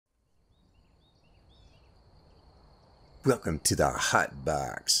Welcome to the Hot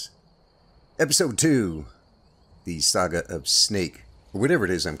Box. Episode 2. The Saga of Snake, or whatever it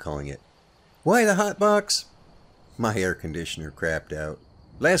is I'm calling it. Why the Hot Box? My air conditioner crapped out.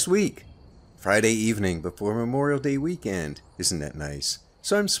 Last week. Friday evening before Memorial Day weekend. Isn't that nice?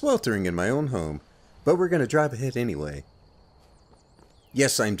 So I'm sweltering in my own home, but we're going to drive ahead anyway.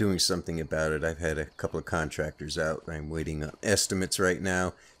 Yes, I'm doing something about it. I've had a couple of contractors out. I'm waiting on estimates right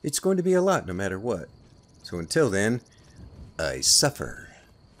now. It's going to be a lot no matter what. So until then, I suffer.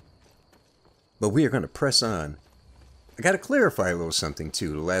 But we are going to press on. I got to clarify a little something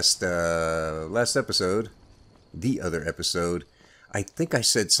too. Last episode, the other episode, I think I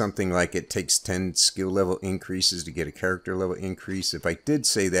said something like it takes 10 skill level increases to get a character level increase. If I did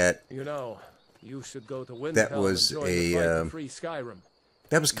say that, you know, you should go to that was a free Skyrim.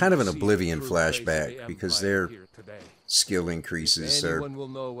 That was kind of an Oblivion flashback because their skill increases are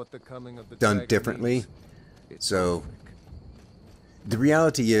done differently. So the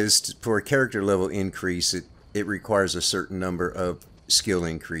reality is, for a character level increase, it requires a certain number of skill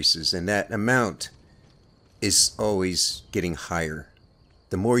increases, and that amount is always getting higher.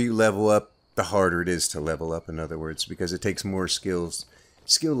 The more you level up, the harder it is to level up, in other words, because it takes more skill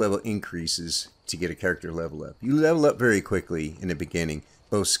level increases to get a character level up. You level up very quickly in the beginning.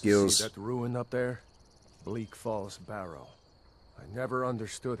 Both skills. See that ruin up there? Bleak Falls Barrow. I never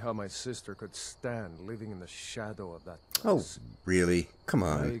understood how my sister could stand living in the shadow of that place. Oh, really? Come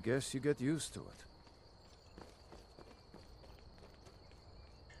on. I guess you get used to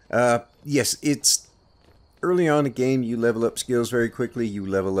it. Yes, it's early on in the game. You level up skills very quickly. You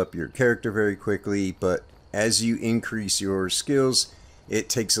level up your character very quickly. But as you increase your skills, it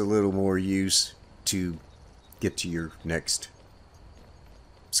takes a little more use to get to your next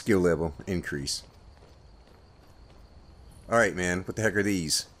skill level increase. Alright, man, what the heck are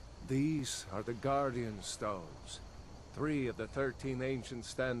these? These are the Guardian Stones. 3 of the 13 ancient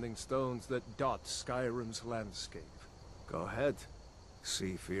standing stones that dot Skyrim's landscape. Go ahead,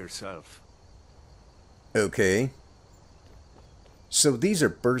 see for yourself. Okay. So these are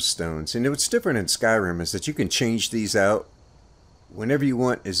birthstones, and what's different in Skyrim is that you can change these out whenever you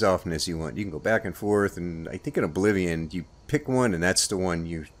want, as often as you want. You can go back and forth, and I think in Oblivion, you pick one, and that's the one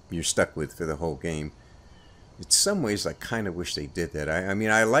you're stuck with for the whole game. In some ways, I kind of wish they did that. I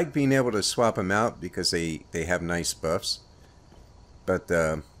mean, I like being able to swap them out because they have nice buffs. But,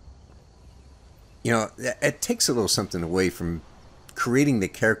 you know, it takes a little something away from creating the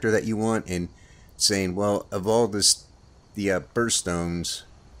character that you want and saying, well, of all the birthstones,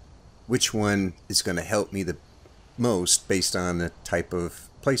 which one is going to help me the most based on the type of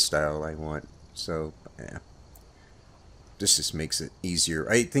playstyle I want. So, yeah. This just makes it easier.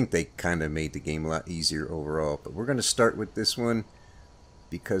 I think they kind of made the game a lot easier overall. But we're going to start with this one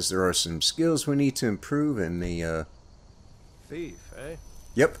because there are some skills we need to improve and the Thief, eh?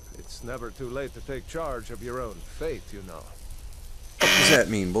 Yep. It's never too late to take charge of your own fate, you know. What does that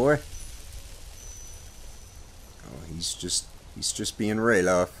mean, boy? Oh, he's just being railed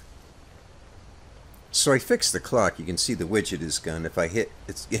off. So I fixed the clock. You can see the widget is gone. If I hit,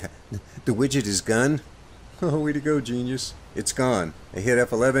 yeah, the widget is gone. Oh, way to go, genius. It's gone. I hit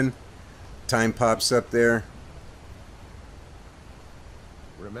F11. Time pops up there.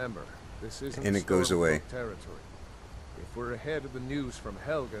 Remember, this isn't and it goes away. Territory. If we're ahead of the news from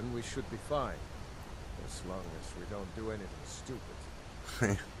Helgen, we should be fine. As long as we don't do anything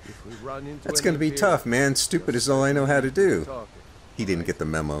stupid. If we run into That's going to be tough, man. Stupid is all I know how to do. He didn't get the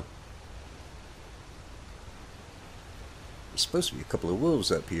memo. There's supposed to be a couple of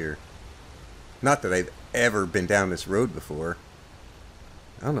wolves up here. Not that I've ever been down this road before.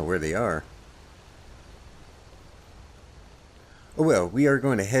 I don't know where they are. Oh well, we are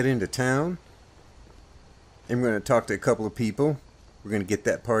going to head into town. And we're going to talk to a couple of people. We're going to get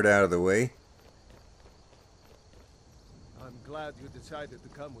that part out of the way. I'm glad you decided to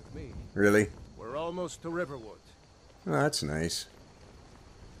come with me. Really? We're almost to Riverwood. Oh, that's nice.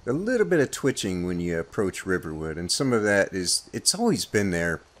 A little bit of twitching when you approach Riverwood. And some of that is, it's always been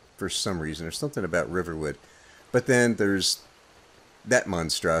there. For some reason, there's something about Riverwood, but then there's that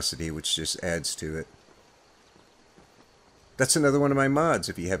monstrosity which just adds to it. That's another one of my mods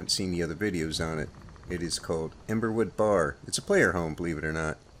if you haven't seen the other videos on it. It is called Emberwood Bar. It's a player home, believe it or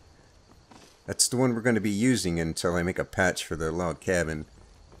not. That's the one we're going to be using until I make a patch for the log cabin.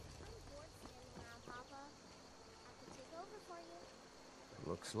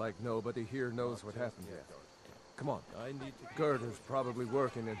 Looks like nobody here knows what happened yet. Come on. Gerda's probably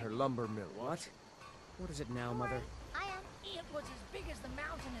working in her lumber mill. What? What is it now, Mother? I am. It was as big as the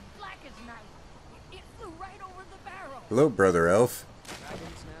mountain and black as night. It flew right over the barrel. Hello, Brother Elf.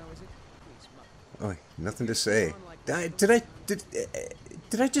 Dragons now, is it? Oh, nothing to say.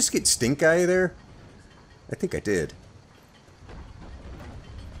 Did I just get stink eye there? I think I did.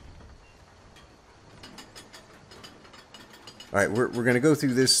 Alright, we're gonna go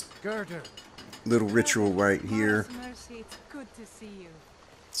through this Girder. little ritual right here. Mercy, it's good to see you.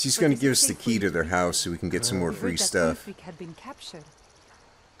 She's gonna give us the key to their house so we can get some more We free heard that stuff. Ulfric had been captured.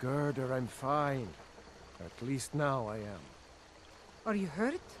 Girder, I'm fine. At least now I am. Are you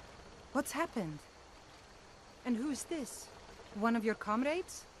hurt? What's happened? And who's this? One of your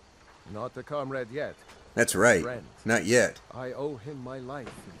comrades? Not a comrade yet. That's right. Friend. Not yet. I owe him my life,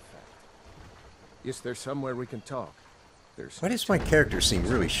 in fact. Is there somewhere we can talk? There's Why does my character seem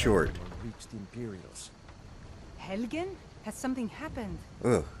really short? reached the Imperials. Helgen? Has something happened?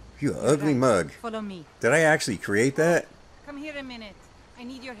 Ugh, you You're ugly right. mug. Follow me. Did I actually create that? Come here a minute. I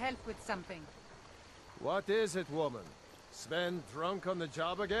need your help with something. What is it, woman? Sven drunk on the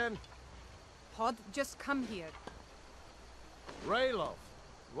job again? Pod, just come here. Rayloff,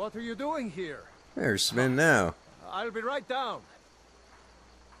 what are you doing here? There's Sven now. I'll be right down.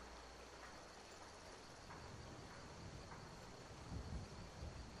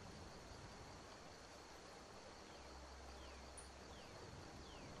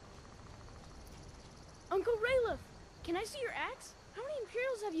 Uncle Rayloff, can I see your axe? How many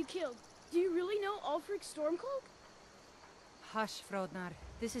Imperials have you killed? Do you really know Ulfric Stormcloak? Hush, Frodnar.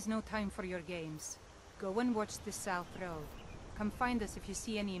 This is no time for your games. Go and watch the South Road. Come find us if you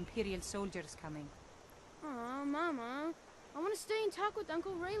see any Imperial soldiers coming. Aw, Mama. I want to stay and talk with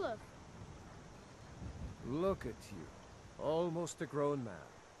Uncle Rayloff. Look at you. Almost a grown man.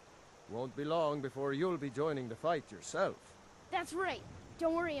 Won't be long before you'll be joining the fight yourself. That's right.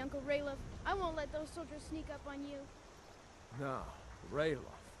 Don't worry, Uncle Rayloff. I won't let those soldiers sneak up on you. Now,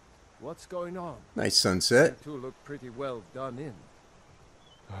 Rayloff, what's going on? Nice sunset. You two look pretty well done in.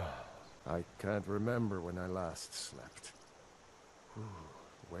 I can't remember when I last slept.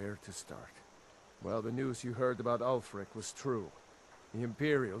 Where to start? Well, the news you heard about Ulfric was true. The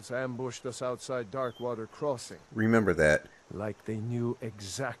Imperials ambushed us outside Darkwater Crossing. Remember that. Like they knew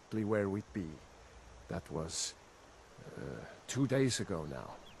exactly where we'd be. That was 2 days ago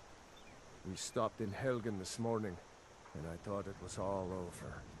now. We stopped in Helgen this morning, and I thought it was all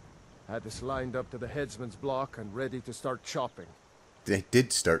over. Had us lined up to the headsman's block and ready to start chopping. They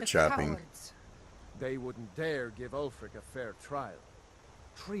did start The chopping. cowards. They wouldn't dare give Ulfric a fair trial.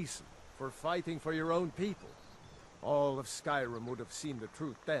 Treason for fighting for your own people. All of Skyrim would have seen the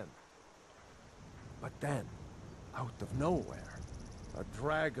truth then. But then, out of nowhere, a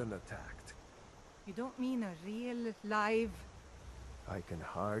dragon attacked. You don't mean a real, live... I can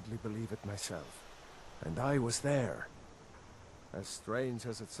hardly believe it myself. And I was there. As strange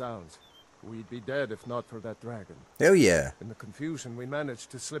as it sounds, we'd be dead if not for that dragon. Hell yeah. In the confusion, we managed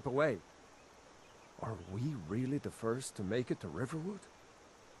to slip away. Are we really the first to make it to Riverwood?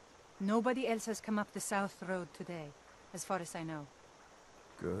 Nobody else has come up the South Road today, as far as I know.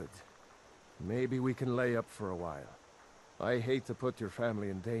 Good. Maybe we can lay up for a while. I hate to put your family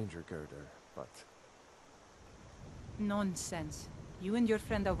in danger, Gerda, but... Nonsense. You and your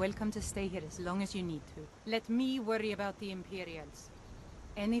friend are welcome to stay here as long as you need to. Let me worry about the Imperials.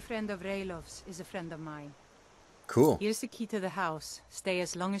 Any friend of Rayloff's is a friend of mine. Cool. Here's the key to the house. Stay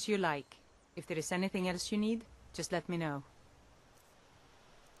as long as you like. If there is anything else you need, just let me know.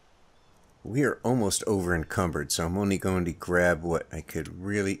 We are almost over encumbered, so I'm only going to grab what I could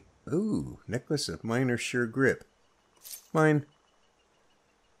really... Ooh, necklace of minor sure grip. Mine.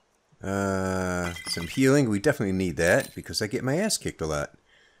 Some healing. We definitely need that, because I get my ass kicked a lot.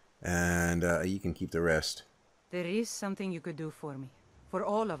 And you can keep the rest. There is something you could do for me. For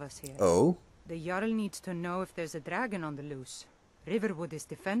all of us here. Oh? The Jarl needs to know if there's a dragon on the loose. Riverwood is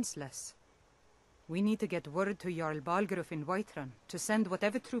defenseless. We need to get word to Jarl Balgruuf in Whiterun to send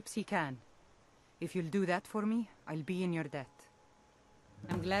whatever troops he can. If you'll do that for me, I'll be in your debt.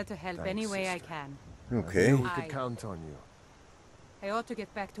 I'm glad to help Thanks, any way I sister. can. Okay. I knew we Aye. could count on you. I ought to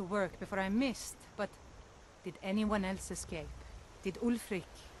get back to work before I missed, but did anyone else escape? Did Ulfric?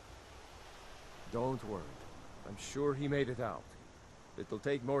 Don't worry. I'm sure he made it out. It'll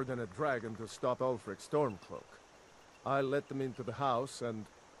take more than a dragon to stop Ulfric Stormcloak. I'll let them into the house and,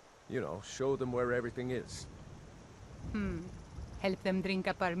 you know, show them where everything is. Help them drink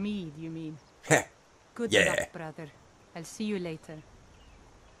up our mead, you mean? Heh. Good Yeah. luck, brother. I'll see you later.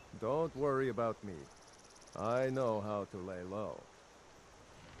 Don't worry about me. I know how to lay low.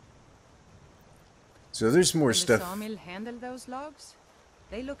 So there's more Can the stuff. sawmill handle those logs?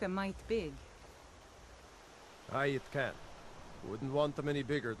 They look a mite big. Aye, it can. Wouldn't want them any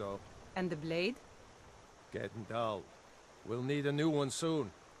bigger, though. And the blade? Getting dull. We'll need a new one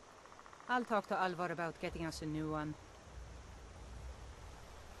soon. I'll talk to Alvar about getting us a new one.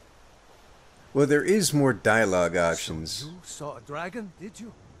 Well, there is more dialogue options. So you saw a dragon, did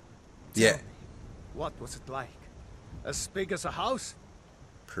you? Yeah. Tell me, what was it like? As big as a house?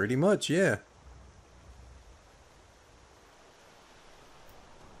 Pretty much, yeah.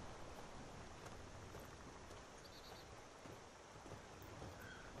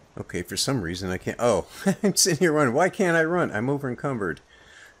 Okay, for some reason I can't... Oh, I'm sitting here running. Why can't I run? I'm over encumbered.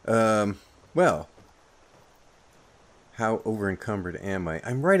 Well... How over encumbered am I?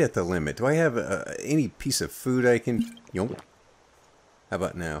 I'm right at the limit. Do I have any piece of food I can... Yomp. How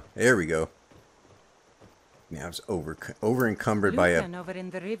about now? There we go. Now I was over encumbered by a... Lucan over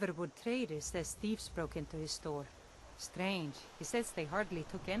in the Riverwood trader says thieves broke into his store. Strange. He says they hardly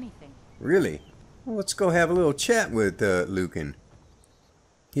took anything. Really? Well, let's go have a little chat with Lucan.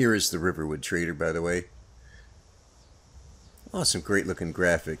 Here is the Riverwood trader, by the way. Oh, some great looking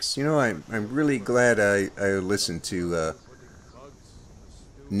graphics. You know, I'm really glad I listened to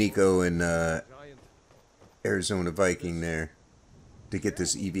Nico and Arizona Viking there to get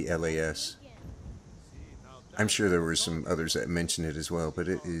this EVLAS. I'm sure there were some others that mentioned it as well, but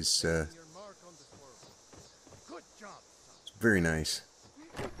it is it's very nice.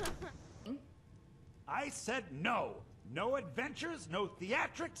 I said no. No adventures, no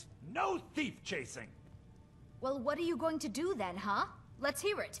theatrics, no thief chasing. Well, what are you going to do then, huh? Let's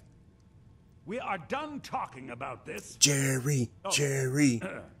hear it. We are done talking about this. Jerry, Oh. Jerry.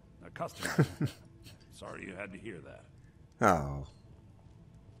 A customer. Sorry you had to hear that. Oh.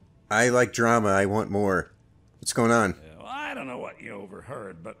 I like drama. I want more. What's going on? Well, I don't know what you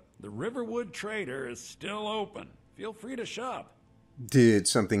overheard, but the Riverwood Trader is still open. Feel free to shop. Did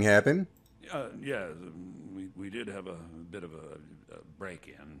something happen? Yeah, we did have a bit of a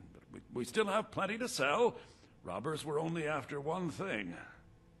break-in, but we still have plenty to sell. Robbers were only after one thing.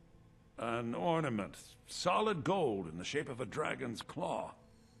 An ornament, solid gold in the shape of a dragon's claw.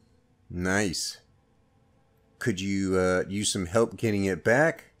 Nice. Could you use some help getting it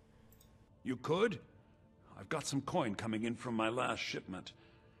back? You could? I've got some coin coming in from my last shipment.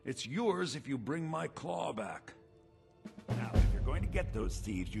 It's yours if you bring my claw back. Now, if you're going to get those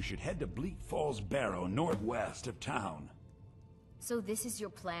thieves, you should head to Bleak Falls Barrow, northwest of town. So this is your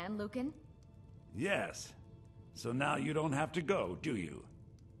plan, Lucan? Yes. So now you don't have to go, do you?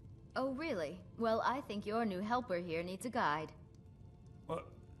 Oh, really? Well, I think your new helper here needs a guide. Well,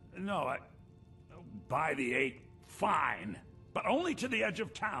 no, by the 8, fine. But only to the edge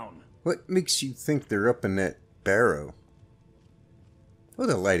of town. What makes you think they're up in that barrow? Oh,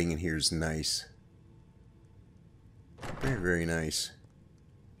 the lighting in here is nice. Very, very nice.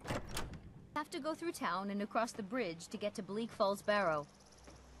 Have to go through town and across the bridge to get to Bleak Falls Barrow.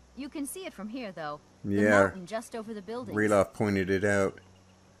 You can see it from here, though. The Yeah. mountain just over the buildings. Raloff pointed it out.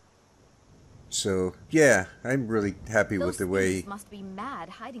 So, yeah, I'm really happy with the way... thieves must be mad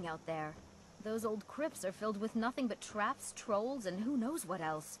hiding out there. Those old crypts are filled with nothing but traps, trolls, and who knows what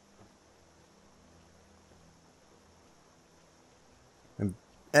else.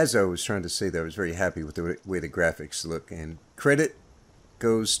 As I was trying to say, that I was very happy with the way the graphics look, and credit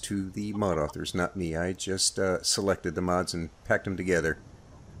goes to the mod authors, not me. I just selected the mods and packed them together.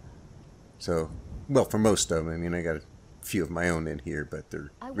 So, well, for most of them, I mean, I got a few of my own in here, but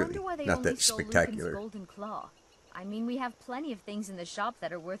they're I really wonder why they not only that stole spectacular. Lucan's golden claw. I mean, we have plenty of things in the shop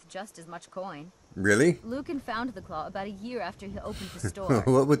that are worth just as much coin. Really? Lucan found the claw about a year after he opened the store.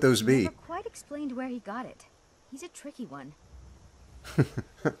 What would those He be? never quite explained where he got it. He's a tricky one.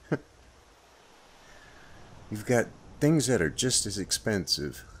 You've got things that are just as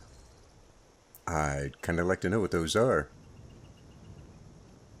expensive. I'd kind of like to know what those are.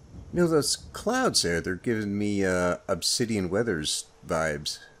 You know, those clouds there, they're giving me Obsidian Weathers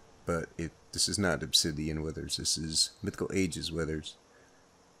vibes. But this is not Obsidian Weathers, this is Mythical Ages Weathers.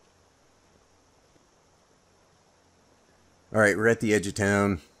 Alright, we're at the edge of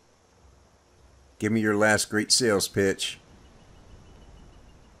town. Give me your last great sales pitch.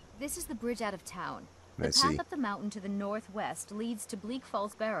 This is the bridge out of town. I The see. path up the mountain to the northwest leads to Bleak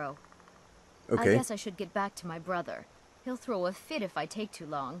Falls Barrow. Okay. I guess I should get back to my brother. He'll throw a fit if I take too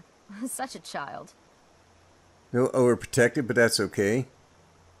long. Such a child. No overprotected, but that's okay.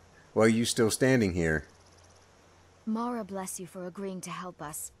 Why are you still standing here? Mara bless you for agreeing to help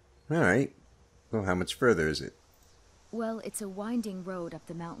us. Alright. Well, how much further is it? Well, it's a winding road up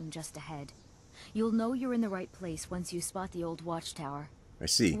the mountain just ahead. You'll know you're in the right place once you spot the old watchtower. I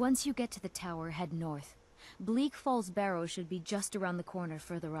see. Once you get to the tower, head north. Bleak Falls Barrow should be just around the corner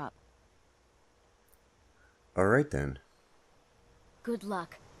further up. Alright then. Good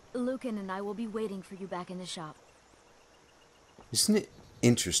luck. Lucan and I will be waiting for you back in the shop. Isn't it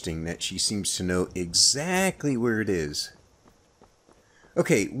interesting that she seems to know exactly where it is.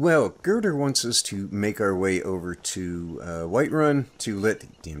 Okay, well, Girder wants us to make our way over to Whiterun to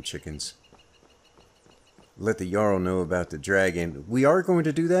let... Damn chickens. Let the Jarl know about the dragon. We are going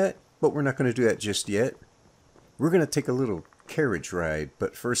to do that, but we're not going to do that just yet. We're going to take a little carriage ride,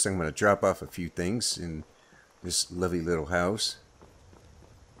 but first I'm going to drop off a few things in this lovely little house.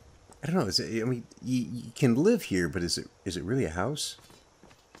 I don't know, is it, I mean, you can live here, but is it really a house?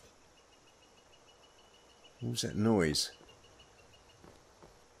 What was that noise?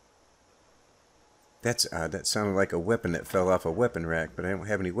 That's odd. That sounded like a weapon that fell off a weapon rack, but I don't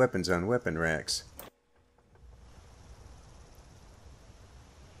have any weapons on weapon racks.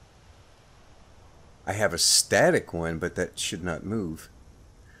 I have a static one, but that should not move.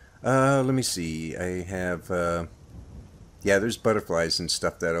 Let me see. I have, yeah, there's butterflies and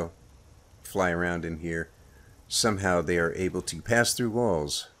stuff that'll fly around in here. Somehow they are able to pass through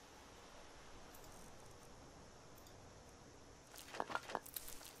walls.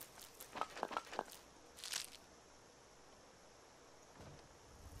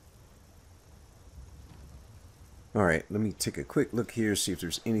 Alright, let me take a quick look here, see if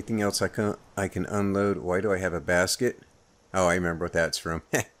there's anything else I can unload. Why do I have a basket? Oh, I remember what that's from.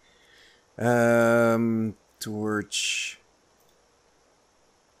 Torch.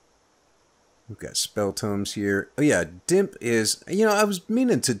 We've got spell tomes here. Oh yeah, Dimp is... You know, I was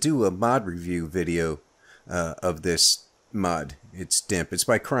meaning to do a mod review video of this mod. It's Dimp. It's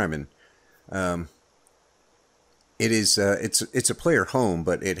by Kryman. It is, it's a player home,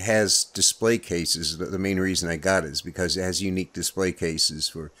 but it has display cases. The main reason I got it is because it has unique display cases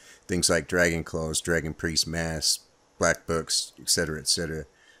for things like Dragon Claws, Dragon Priest Masks, Black Books, etc., etc.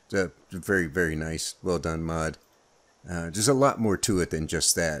 It's a very, very nice, well done mod. There's a lot more to it than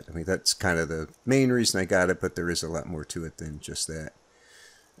just that. I mean, that's kind of the main reason I got it, but there is a lot more to it than just that.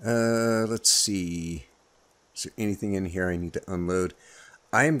 Let's see. Is there anything in here I need to unload?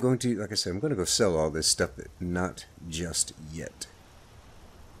 I am going to, like I said, I'm going to go sell all this stuff, but not just yet.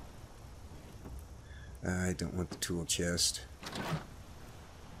 I don't want the tool chest.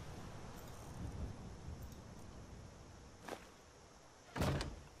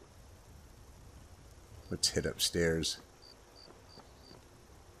 Let's head upstairs.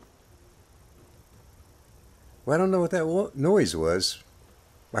 Well, I don't know what that noise was.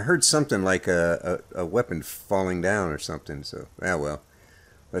 I heard something like a weapon falling down or something, so, ah well.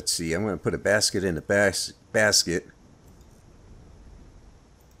 Let's see, I'm going to put a basket in the basket.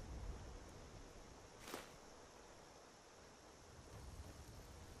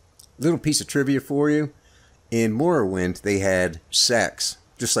 Little piece of trivia for you. In Morrowind, they had sacks,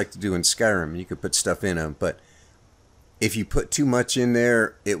 just like they do in Skyrim. You could put stuff in them, but if you put too much in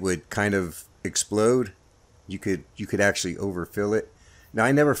there, it would kind of explode. You could actually overfill it. Now,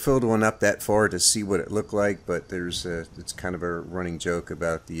 I never filled one up that far to see what it looked like, but there's it's kind of a running joke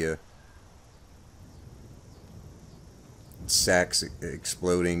about the sacks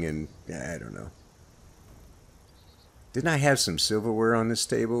exploding, and I don't know. Didn't I have some silverware on this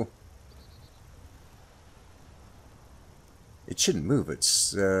table? It shouldn't move.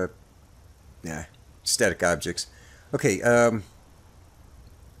 It's static objects. Okay,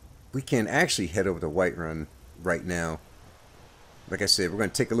 we can actually head over to Whiterun right now. Like I said, we're going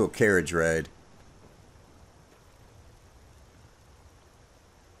to take a little carriage ride.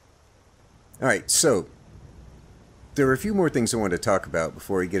 Alright, so there are a few more things I want to talk about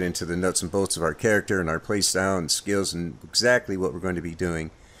before we get into the nuts and bolts of our character and our playstyle and skills and exactly what we're going to be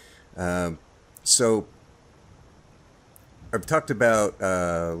doing. So I've talked about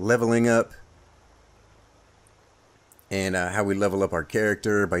leveling up and how we level up our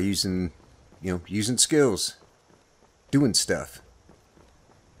character by using, using skills, doing stuff.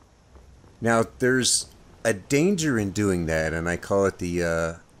 Now, there's a danger in doing that, and I call it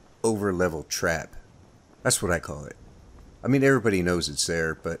the over-level trap. That's what I call it. I mean, everybody knows it's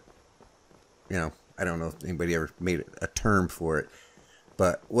there, but, I don't know if anybody ever made a term for it.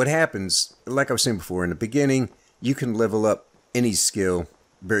 But what happens, like I was saying before, in the beginning, you can level up any skill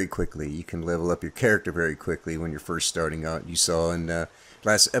very quickly. You can level up your character very quickly when you're first starting out. You saw in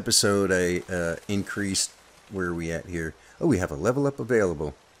last episode, I increased, where are we at here? Oh, we have a level up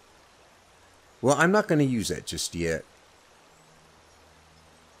available. Well, I'm not going to use that just yet.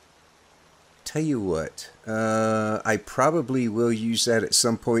 Tell you what, I probably will use that at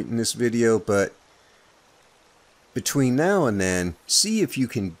some point in this video, but between now and then, see if you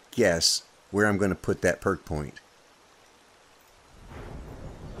can guess where I'm going to put that perk point.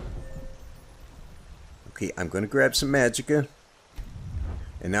 Okay, I'm going to grab some magicka,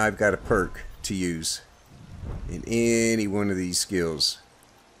 and now I've got a perk to use in any one of these skills.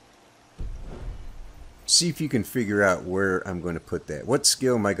 see if you can figure out where I'm going to put that. What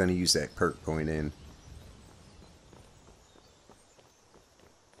skill am I going to use that perk point in?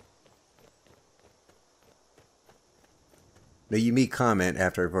 Now, you may comment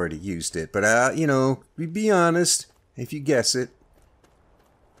after I've already used it, but, you know, be honest if you guess it.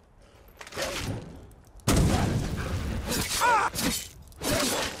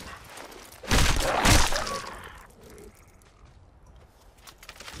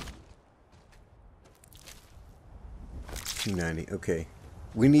 $290. Okay,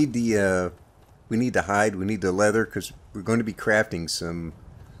 we need the hide. We need the leather because we're going to be crafting some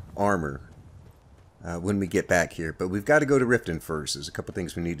armor when we get back here. But we've got to go to Riften first. There's a couple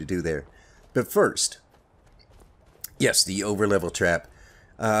things we need to do there. But first, yes, the overlevel trap.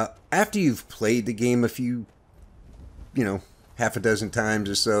 After you've played the game a few, you know, half a dozen times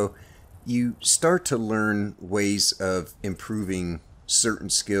or so, you start to learn ways of improving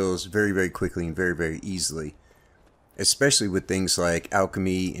certain skills very, very quickly and very, very easily. Especially with things like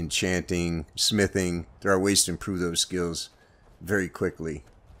alchemy, enchanting, smithing. There are ways to improve those skills very quickly.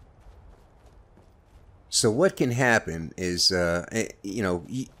 So what can happen is, you know,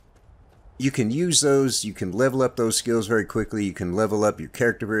 you can use those, you can level up those skills very quickly, you can level up your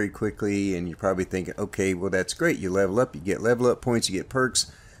character very quickly, and you're probably thinking, okay, well that's great, you level up, you get level up points, you get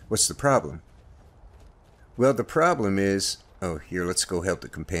perks. What's the problem? Well, the problem is, oh, here, let's go help the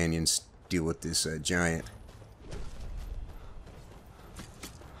companions deal with this giant.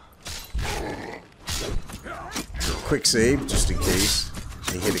 Quick save, just in case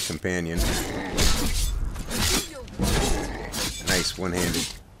they hit a companion. Nice, one-handed.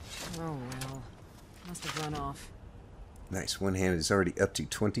 Oh well. Must have run off. Nice, one-handed is already up to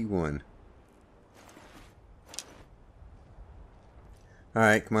 21.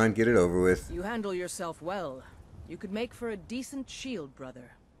 Alright, come on, get it over with. You handle yourself well. You could make for a decent shield,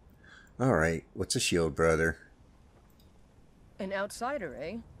 brother. Alright, what's a shield, brother? An outsider,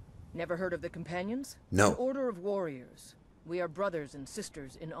 eh? Never heard of the Companions? No. An order of warriors. We are brothers and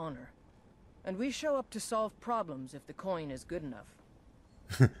sisters in honor. And we show up to solve problems if the coin is good enough.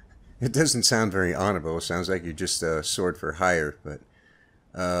 It doesn't sound very honorable. It sounds like you're just a sword for hire, but...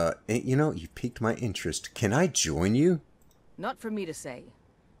 you know, you piqued my interest. Can I join you? Not for me to say.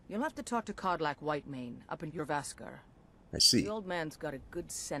 You'll have to talk to Codlac Whitemane up in Jorvaskar. I see. The old man's got a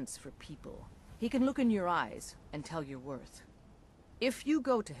good sense for people. He can look in your eyes and tell your worth. If you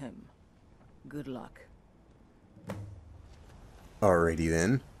go to him, good luck. Alrighty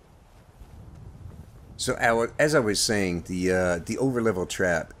then. So as I was saying, the overlevel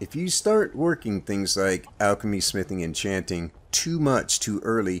trap. If you start working things like alchemy, smithing, enchanting too much too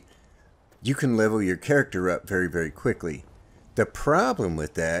early, you can level your character up very, very quickly. The problem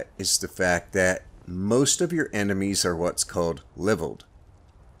with that is the fact that most of your enemies are what's called leveled,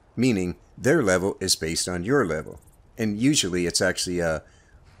 meaning their level is based on your level. And usually it's actually,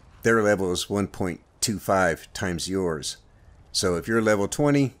 their level is 1.25 times yours. So if you're level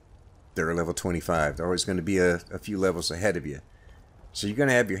 20, they're level 25. They're always going to be a few levels ahead of you. So you're going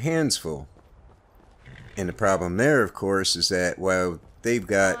to have your hands full. And the problem there, of course, is that, well, they've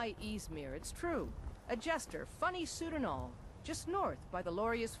got... Hi, Easmere, it's true. A jester, funny suit and all. Just north by the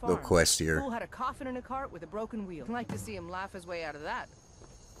Lorius farm. Little quest here. Fool had a coffin in a cart with a broken wheel. I'd like to see him laugh his way out of that.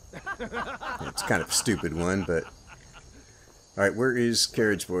 It's kind of a stupid one, but... Alright, where is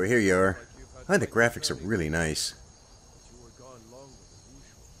Carriage Boy? Here you are. Oh, the graphics are really nice.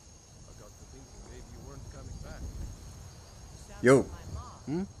 Yo.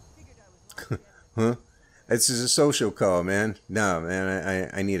 Hmm? Huh? This is a social call, man. No,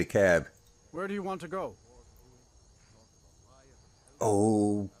 man, I need a cab. Where do you want to go?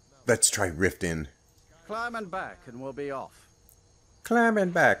 Oh, let's try Riften. Climb and back and we'll be off. Climb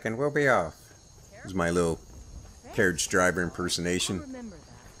and back and we'll be off. This is my little carriage driver impersonation. Remember that.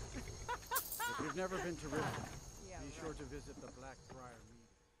 If you've never been to Riften, be sure to visit the Blackbriar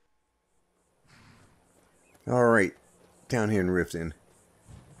Mead. Alright, down here in Riften.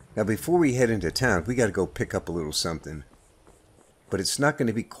 Now before we head into town, we gotta go pick up a little something. But it's not going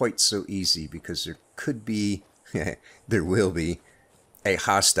to be quite so easy because there could be, there will be, a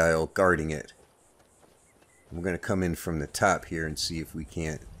hostile guarding it. We're going to come in from the top here and see if we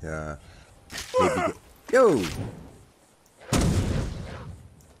can't, maybe get... Yo!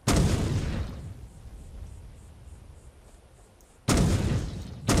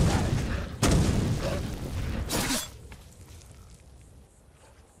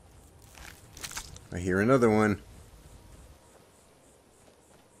 I hear another one.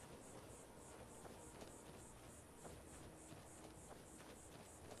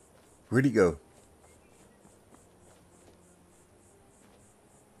 Where'd he go?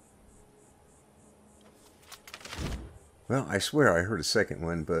 Well, I swear I heard a second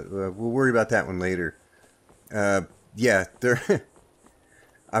one, but we'll worry about that one later. Yeah, there.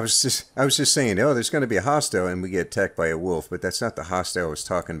 I was just saying, oh, there's going to be a hostile, and we get attacked by a wolf, but that's not the hostile I was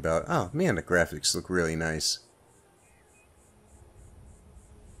talking about. Oh man, the graphics look really nice.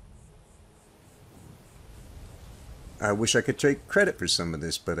 I wish I could take credit for some of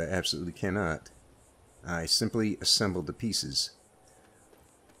this, but I absolutely cannot. I simply assembled the pieces.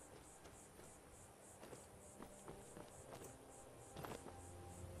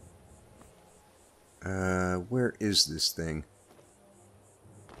 Where is this thing?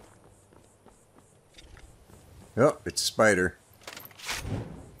 Oh, it's a spider.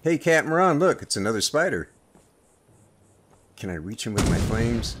 Hey, Capt, look, it's another spider. Can I reach him with my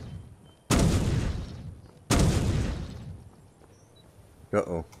flames?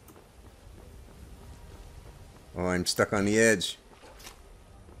 Uh-oh. Oh, I'm stuck on the edge.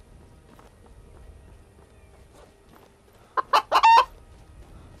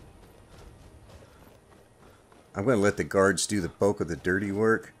 I'm going to let the guards do the bulk of the dirty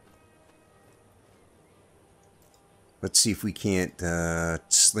work. Let's see if we can't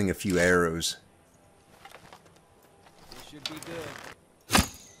sling a few arrows. This should be good.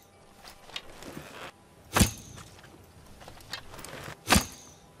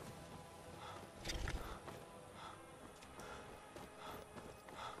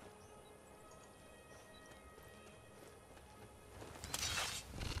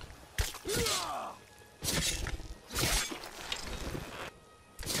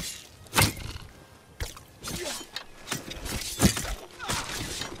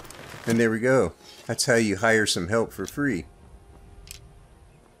 And there we go. That's how you hire some help for free.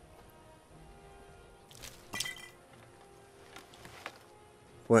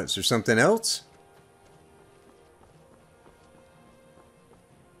 What, is there something else?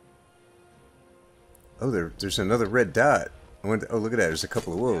 Oh, there's another red dot. I wonder, oh, look at that. There's a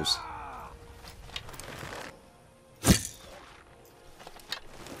couple of wolves.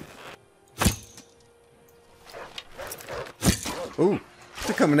 Oh,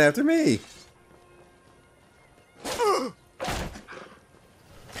 they're coming after me. Come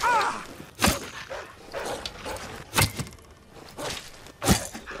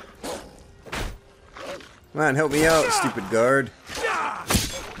on, help me out, stupid guard.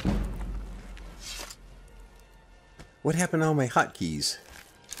 What happened to all my hotkeys?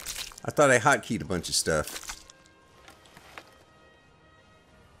 I thought I hotkeyed a bunch of stuff.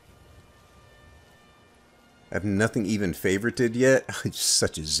 I have nothing even favorited yet. It's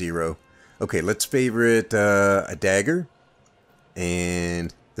such a zero. Okay, let's favorite a dagger.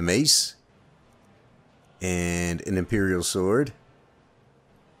 And the mace. And an imperial sword.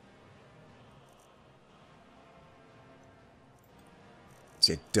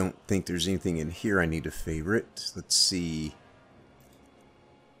 See, I don't think there's anything in here I need to favorite. Let's see.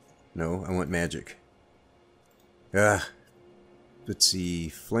 No, I want magic. Let's see.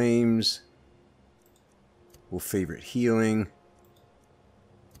 Flames. We'll favorite healing.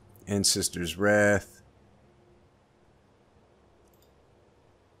 Ancestor's Wrath.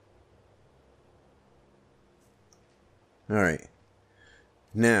 Alright.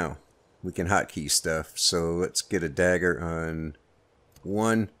 Now, we can hotkey stuff. So let's get a dagger on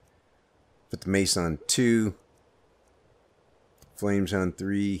 1. Put the mace on 2. Flames on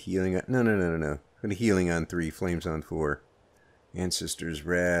 3. Healing on... No. Put a healing on 3. Flames on 4. Ancestor's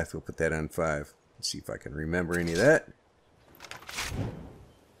Wrath. We'll put that on 5. Let's see if I can remember any of that.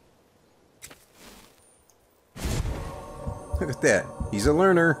 Look at that. He's a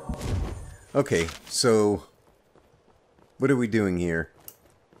learner. Okay, so... what are we doing here?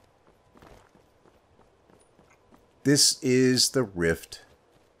 This is the Rift.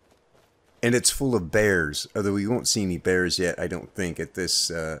 And it's full of bears. Although we won't see any bears yet, I don't think, at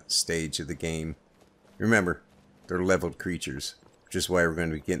this stage of the game. Remember, they're leveled creatures. Which is why we're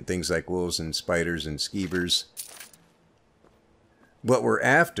going to be getting things like wolves and spiders and skeevers. What we're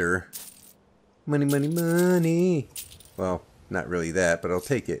after... money, money, money. Well, not really that, but I'll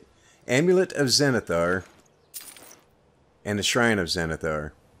take it. Amulet of Zenithar. And a Shrine of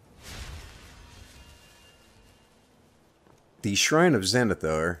Zenithar. The Shrine of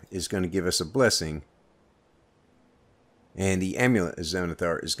Zenithar is going to give us a blessing. And the Amulet of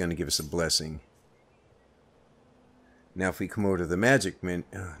Zenithar is going to give us a blessing. Now if we come over to the magic menu...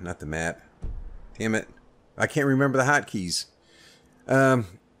 not the map. Damn it. I can't remember the hotkeys.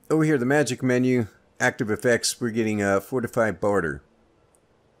 Over here, the magic menu, active effects, we're getting Fortified Barter.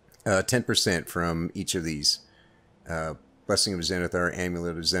 10% from each of these. Blessing of Zenithar,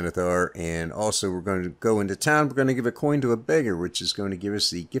 Amulet of Zenithar, and also we're going to go into town. We're going to give a coin to a beggar, which is going to give us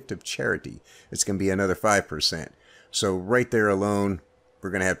the Gift of Charity. It's going to be another 5%. So right there alone, we're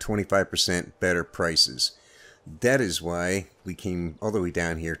going to have 25% better prices. That is why we came all the way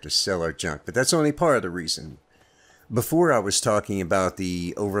down here to sell our junk. But that's only part of the reason. Before I was talking about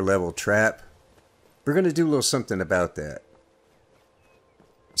the overlevel trap. We're going to do a little something about that.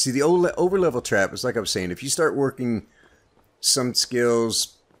 See, the overlevel trap is like I was saying. If you start working some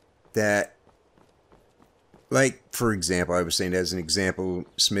skills that, like, for example, I was saying as an example,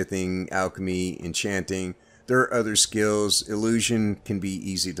 smithing, alchemy, enchanting. There are other skills. Illusion can be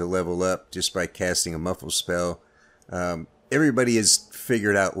easy to level up just by casting a muffle spell. Everybody has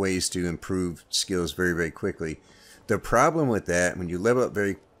figured out ways to improve skills very, very quickly. The problem with that, when you level up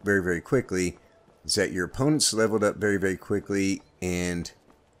very, very, very quickly, is that your opponents leveled up very, very quickly, and,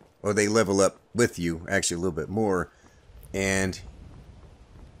 or they level up with you, actually a little bit more, and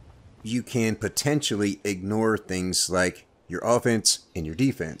you can potentially ignore things like your offense and your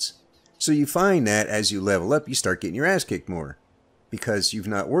defense. So you find that as you level up, you start getting your ass kicked more, because you've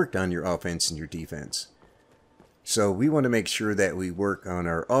not worked on your offense and your defense. So we want to make sure that we work on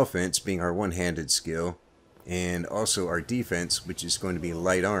our offense, being our one-handed skill, and also our defense, which is going to be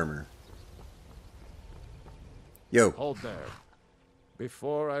light armor. Yo. Hold there.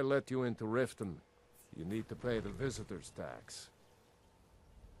 Before I let you into Riften, you need to pay the visitor's tax.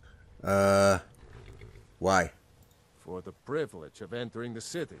 Why? For the privilege of entering the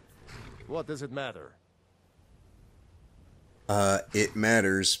city. What does it matter? It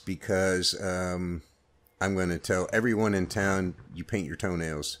matters because, I'm going to tell everyone in town you paint your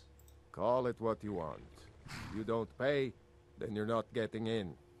toenails. Call it what you want. You don't pay, then you're not getting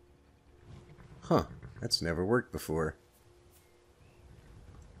in. Huh. That's never worked before.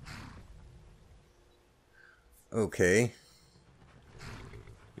 Okay.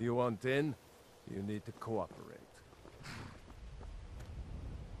 You want in? You need to cooperate.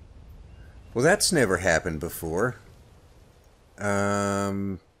 Well, that's never happened before.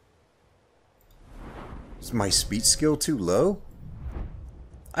 Is my speech skill too low?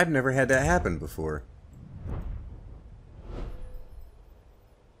 I've never had that happen before.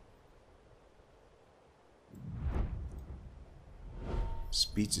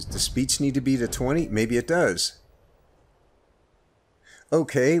 Does speech need to be to 20? Maybe it does.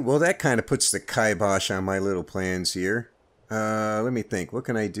 Okay, well that kind of puts the kibosh on my little plans here. Let me think. What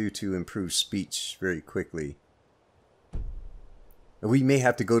can I do to improve speech very quickly? We may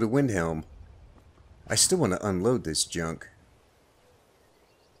have to go to Windhelm. I still want to unload this junk.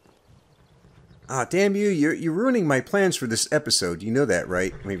 Ah, damn you! You're ruining my plans for this episode. You know that,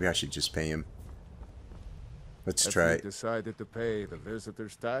 right? Maybe I should just pay him. Let's try it. Have you decided to pay the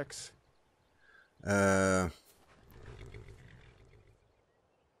visitor's tax? Don't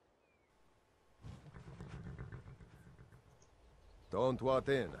want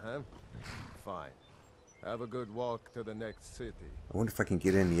in, huh? Fine. Have a good walk to the next city. I wonder if I can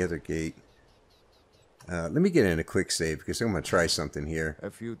get in the other gate. Let me get in a quick save because I'm going to try something here.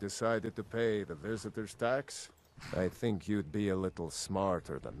 If you decided to pay the visitor's tax, I think you'd be a little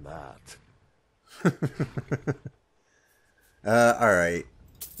smarter than that. Alright.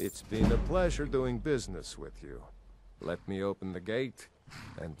 It's been a pleasure doing business with you. Let me open the gate,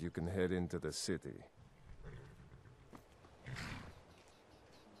 and you can head into the city.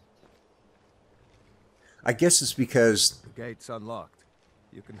 I guess it's because... The gate's unlocked.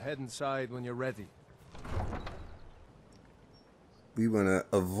 You can head inside when you're ready. we want to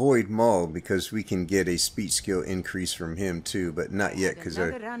avoid Maul because we can get a speech skill increase from him too, but not yet because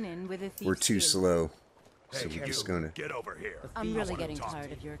we're too slow. So we're just gonna get over here. I'm really getting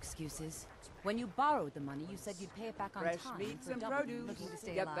tired of your excuses. When you borrowed the money, you said you'd pay it back on time. Meats for and double, produce. looking to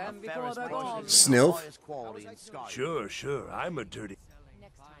stay Get alive. them before they're gone. Snilf. Sure, I'm a dirty...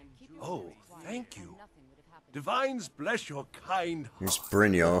 Next time, keep your Oh, word quiet. thank you. Nothing would have happened. Divines bless your kind Here's heart.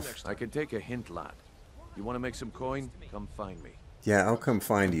 Brynjolf. I can take a hint, lad. You want to make some coin? Come find me. Yeah, I'll come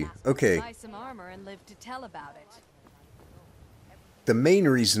find you. Okay. Buy some armor and live to tell about it. The main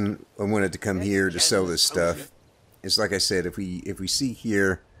reason I wanted to come here to sell this stuff is, like I said, if we see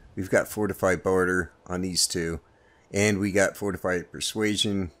here, we've got fortified barter on these two, and we got fortified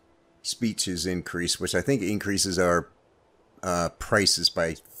persuasion. Speech is increased, which I think increases our prices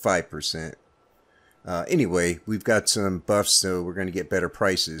by 5%. Anyway, we've got some buffs, so we're going to get better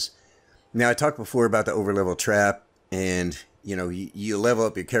prices. Now, I talked before about the overlevel trap, and you know, you level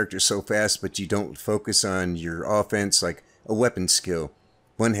up your character so fast, but you don't focus on your offense, like a weapon skill.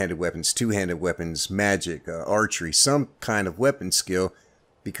 One-handed weapons, two-handed weapons, magic, archery, some kind of weapon skill,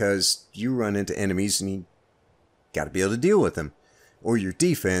 because you run into enemies and you got to be able to deal with them. Or your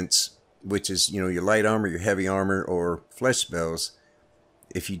defense, which is, you know, your light armor, your heavy armor, or flesh spells.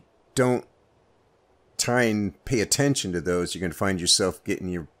 If you don't try and pay attention to those, you're going to find yourself getting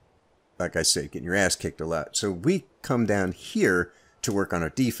your, like I said, getting your ass kicked a lot. So we come down here to work on our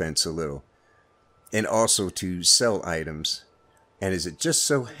defense a little. And also to sell items. And as it just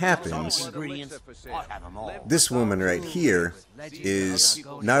so happens, this woman right here is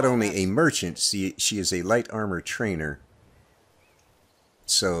not only a merchant, she is a light armor trainer.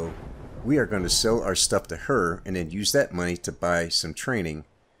 So we are going to sell our stuff to her and then use that money to buy some training.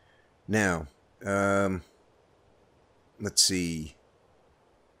 Now, let's see.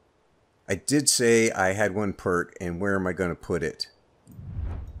 I did say I had one perk, and where am I going to put it?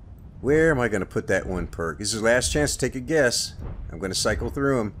 Where am I going to put that one perk? This is the last chance to take a guess. I'm going to cycle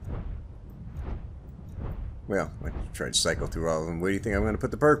through them. Well, I tried to cycle through all of them. Where do you think I'm going to put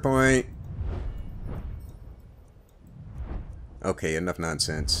the perk point? Okay, enough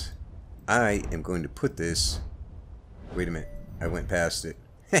nonsense. I am going to put this... Wait a minute. I went past it.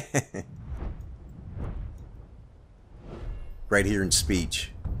 Right here in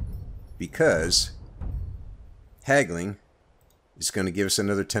speech. Because haggling is going to give us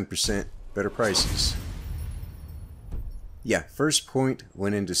another 10% better prices. Yeah, first point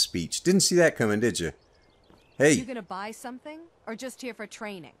went into speech. Didn't see that coming, did you? Hey. You gonna buy something, or just here for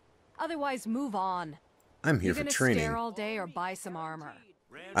training? Otherwise, move on. I'm here for training. You gonna stare all day or buy some armor?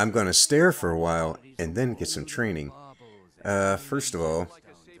 I'm gonna stare for a while and then get some training. First of all,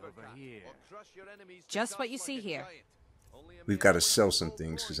 just what you see here. We've got to sell some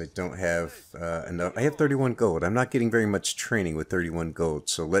things because I don't have enough. I have 31 gold. I'm not getting very much training with 31 gold.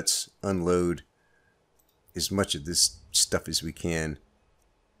 So let's unload as much of this stuff as we can.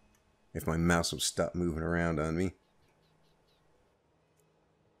 If my mouse will stop moving around on me.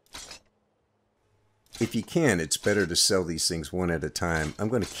 If you can, it's better to sell these things one at a time. I'm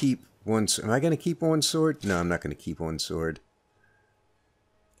going to keep one... Am I going to keep one sword? No, I'm not going to keep one sword.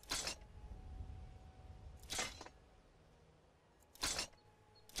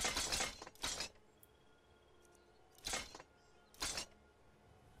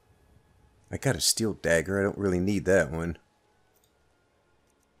 I got a steel dagger. I don't really need that one.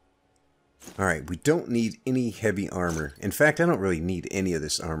 Alright, we don't need any heavy armor. In fact, I don't really need any of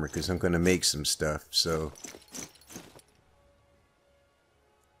this armor because I'm going to make some stuff, so...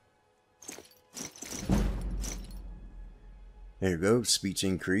 There you go, speech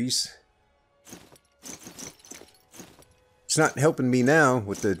increase. It's not helping me now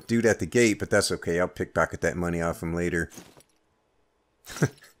with the dude at the gate, but that's okay. I'll pickpocket that money off him later.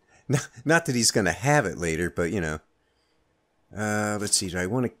 Not that he's going to have it later, but, you know. Let's see. Do I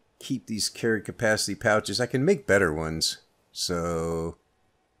want to keep these carry capacity pouches? I can make better ones. So,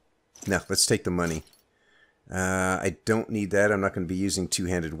 no, let's take the money. I don't need that. I'm not going to be using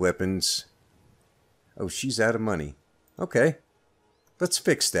two-handed weapons. Oh, she's out of money. Okay. Let's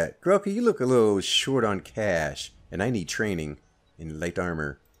fix that. Grelka, you look a little short on cash, and I need training in light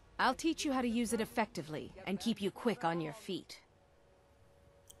armor. I'll teach you how to use it effectively and keep you quick on your feet.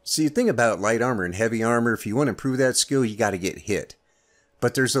 See, the thing about light armor and heavy armor, if you want to improve that skill, you got to get hit.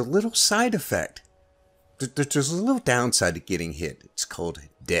 But there's a little side effect. There's a little downside to getting hit. It's called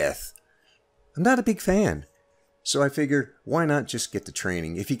death. I'm not a big fan. So I figure, why not just get the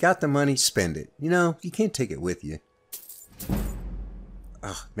training? If you got the money, spend it. You know, you can't take it with you.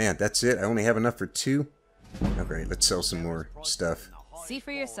 Oh, man, that's it? I only have enough for 2? Okay, let's sell some more stuff. See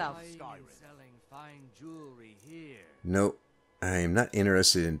for yourself. Nope. I am not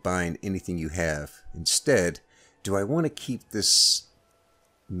interested in buying anything you have. Instead, do I want to keep this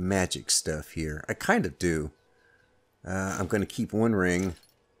magic stuff here? I kind of do. I'm going to keep one ring.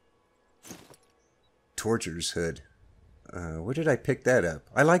 Torture's hood. Where did I pick that up?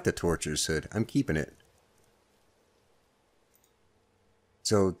 I like the Torture's hood. I'm keeping it.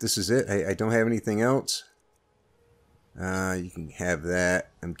 So this is it. I don't have anything else. You can have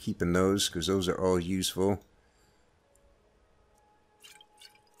that. I'm keeping those because those are all useful.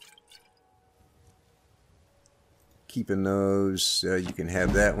 Keeping those. You can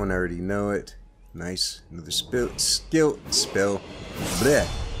have that one. I already know it. Nice. Another spell. Blech.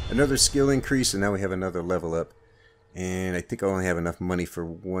 Another skill increase, and now we have another level up. And I think I only have enough money for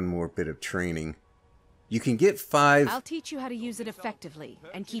one more bit of training. You can get 5... I'll teach you how to use it effectively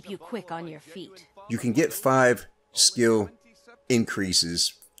and keep you quick on your feet. You can get 5 skill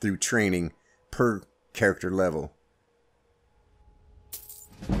increases through training per character level.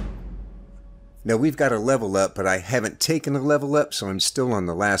 Now we've got a level up, but I haven't taken a level up, so I'm still on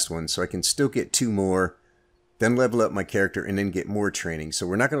the last one. So I can still get 2 more, then level up my character, and then get more training. So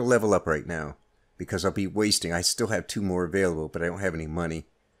we're not going to level up right now, because I'll be wasting. I still have 2 more available, but I don't have any money.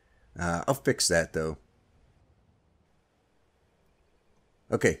 I'll fix that, though.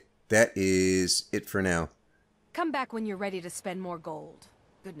 Okay, that is it for now. Come back when you're ready to spend more gold.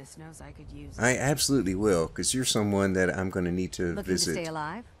 Goodness knows I could use it. I absolutely will, because you're someone that I'm going to need to Looking visit. to stay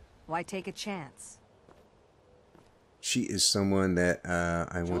alive? Why take a chance? She is someone that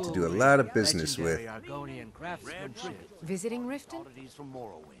I want to do a lot of business with. Visiting Riften?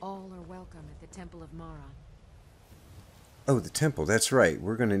 All are welcome at the Temple of Mara. Oh, the temple, that's right.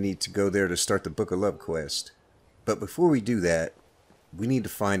 We're going to need to go there to start the Book of Love quest. But before we do that, we need to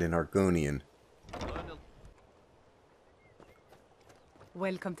find an Argonian.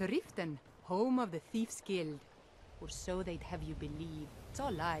 Welcome to Riften, home of the Thieves' Guild. Or so they'd have you believe. It's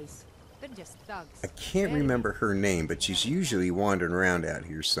all lies. They're just thugs. I can't remember her name, but she's usually wandering around out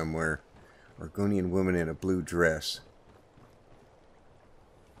here somewhere. Argonian woman in a blue dress.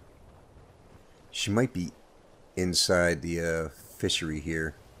 She might be inside the fishery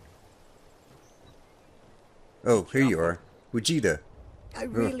here. Oh, here you are. Vegeta. I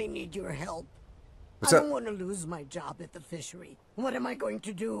really need your help. What's I up? don't want to lose my job at the fishery. What am I going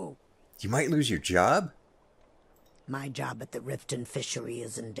to do? You might lose your job? My job at the Riften fishery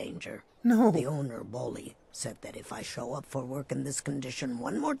is in danger. No. The owner, Bolly, said that if I show up for work in this condition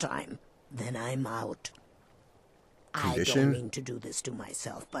one more time, then I'm out. Condition? I don't mean to do this to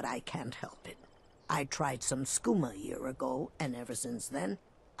myself, but I can't help it. I tried some skooma a year ago, and ever since then,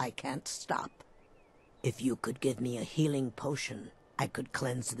 I can't stop. If you could give me a healing potion, I could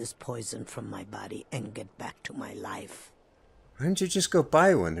cleanse this poison from my body and get back to my life. Why don't you just go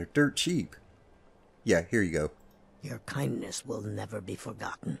buy one? They're dirt cheap. Yeah, here you go. Your kindness will never be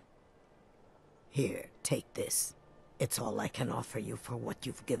forgotten. Here, take this. It's all I can offer you for what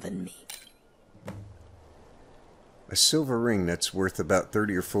you've given me. A silver ring that's worth about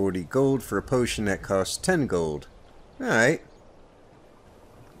 30 or 40 gold for a potion that costs 10 gold. Alright.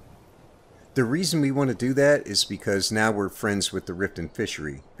 The reason we want to do that is because now we're friends with the Riften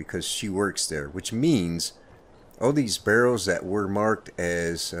fishery, because she works there, which means all these barrels that were marked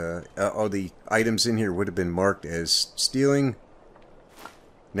as, all the items in here would have been marked as stealing.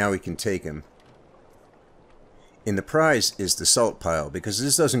 Now we can take them. And the prize is the salt pile, because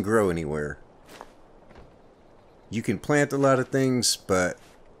this doesn't grow anywhere. You can plant a lot of things, but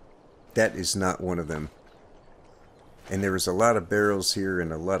that is not one of them. And there is a lot of barrels here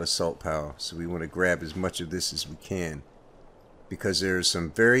and a lot of salt pile, so we want to grab as much of this as we can. Because there's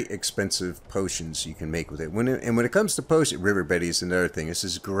some very expensive potions you can make with it. And when it comes to potion, River Betty is another thing. This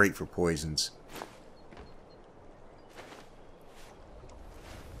is great for poisons.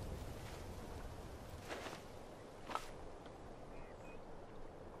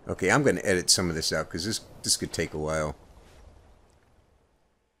 Okay, I'm going to edit some of this out because this could take a while.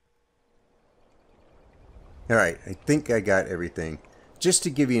 Alright, I think I got everything. Just to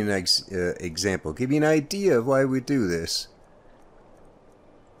give you an example, give you an idea of why we do this.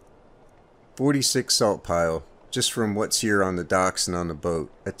 46 salt pile, just from what's here on the docks and on the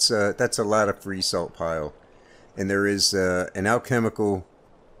boat. That's a lot of free salt pile. And there is an alchemical...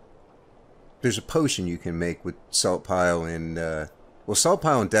 There's a potion you can make with salt pile and... well, salt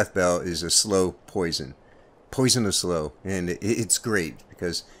pile and death bell is a slow poison. Poison is slow. And it's great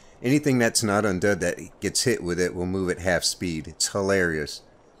because anything that's not undead that gets hit with it will move at half speed. It's hilarious.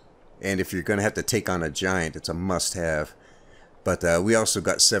 And if you're going to have to take on a giant, it's a must-have. But we also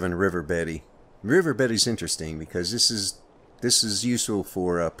got 7 River Betty. River Betty's interesting because this is useful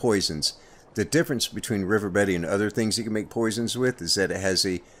for poisons. The difference between River Betty and other things you can make poisons with is that it has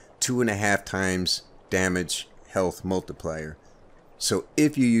a 2.5 times damage health multiplier. So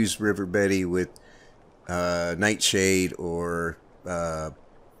if you use River Betty with Nightshade or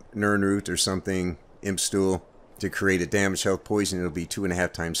Nirnroot or something, Impstool, to create a damage health poison, it'll be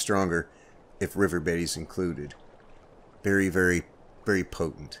 2.5 times stronger if River Betty's included. Very, very, very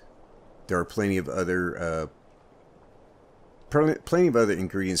potent. There are plenty of other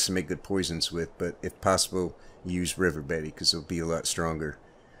ingredients to make good poisons with, but if possible, use River Betty because it'll be a lot stronger.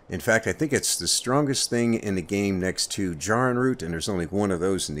 In fact, I think it's the strongest thing in the game next to Jarnroot, and there's only one of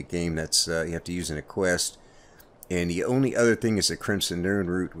those in the game that's you have to use in a quest. And the only other thing is the Crimson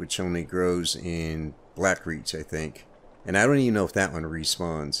Nirnroot, which only grows in Blackreach, I think. And I don't even know if that one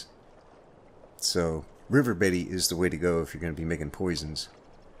respawns. So, River Betty is the way to go if you're going to be making poisons.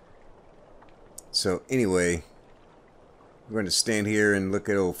 So, anyway, we're going to stand here and look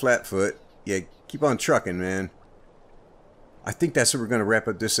at old Flatfoot. Yeah, keep on trucking, man. I think that's where we're going to wrap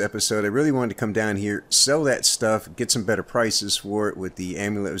up this episode. I really wanted to come down here, sell that stuff, get some better prices for it with the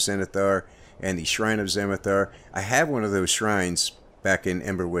Amulet of Zenithar and the Shrine of Zenithar. I have one of those shrines back in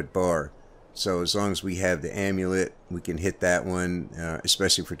Emberwood Bar. So as long as we have the amulet, we can hit that one,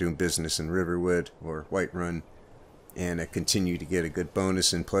 especially if we're doing business in Riverwood or Whiterun. and I continue to get a good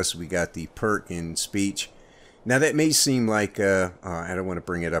bonus, and plus we got the perk in speech. Now that may seem like I don't want to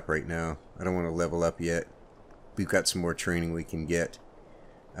bring it up right now. I don't want to level up yet. We've got some more training we can get.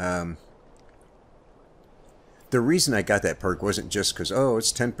 The reason I got that perk wasn't just because, oh,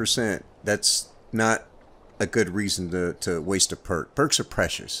 it's 10%. That's not a good reason to waste a perk. Perks are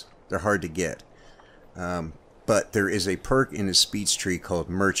precious. They're hard to get. But there is a perk in the speech tree called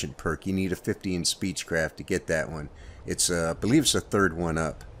Merchant Perk. You need a 50 in Speechcraft to get that one. It's I believe it's the third one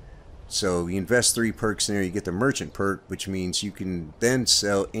up. So you invest 3 perks in there, you get the Merchant Perk, which means you can then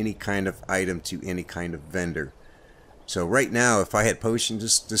sell any kind of item to any kind of vendor. So right now, if I had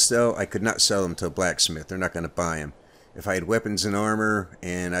potions to sell, I could not sell them to a blacksmith. They're not going to buy them. If I had weapons and armor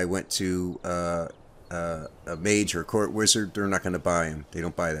and I went to a mage or a court wizard, they're not going to buy them. They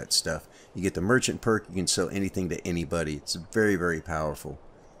don't buy that stuff. You get the Merchant Perk, you can sell anything to anybody. It's very, very powerful.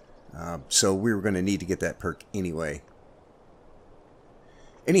 So we were going to need to get that perk anyway.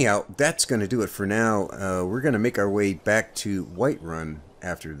 Anyhow, that's going to do it for now. We're going to make our way back to Whiterun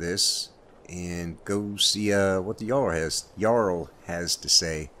after this and go see what the Jarl has to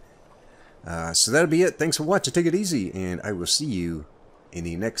say. So that'll be it. Thanks for watching. Take it easy, and I will see you in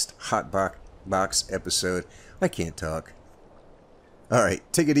the next Hot Box episode. I can't talk. Alright,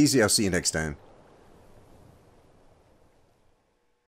 take it easy. I'll see you next time.